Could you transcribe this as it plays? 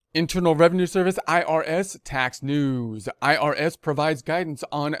Internal Revenue Service IRS tax news. IRS provides guidance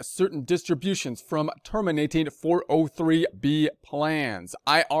on certain distributions from terminating 403B plans.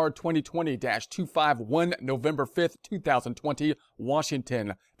 IR 2020-251, November 5th, 2020,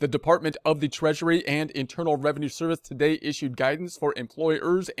 Washington. The Department of the Treasury and Internal Revenue Service today issued guidance for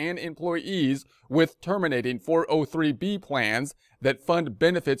employers and employees with terminating 403B plans that fund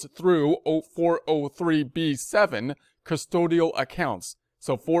benefits through 403B7 custodial accounts.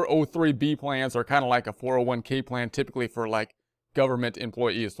 So 403B plans are kind of like a 401k plan, typically for like government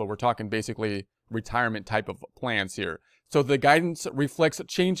employees. So we're talking basically retirement type of plans here. So the guidance reflects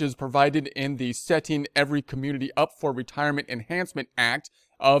changes provided in the Setting Every Community Up for Retirement Enhancement Act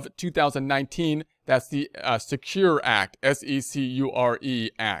of 2019. That's the Secure Act, S-E-C-U-R-E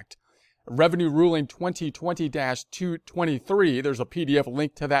Act. Revenue Ruling 2020-223, there's a PDF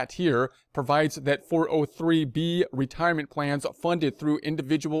link to that here, provides that 403B retirement plans funded through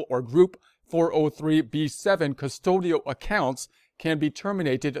individual or group 403B7 custodial accounts can be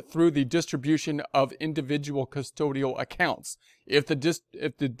terminated through the distribution of individual custodial accounts. If the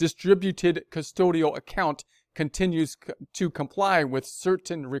distributed custodial account continues to comply with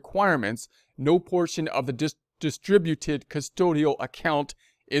certain requirements, no portion of the distributed custodial account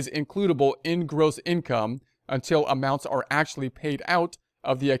is includable in gross income until amounts are actually paid out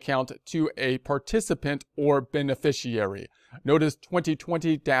of the account to a participant or beneficiary. Notice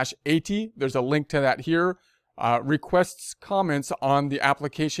 2020-80, there's a link to that here, requests comments on the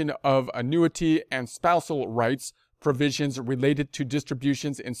application of annuity and spousal rights provisions related to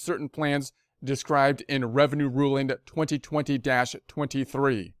distributions in certain plans described in Revenue Ruling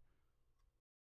 2020-23.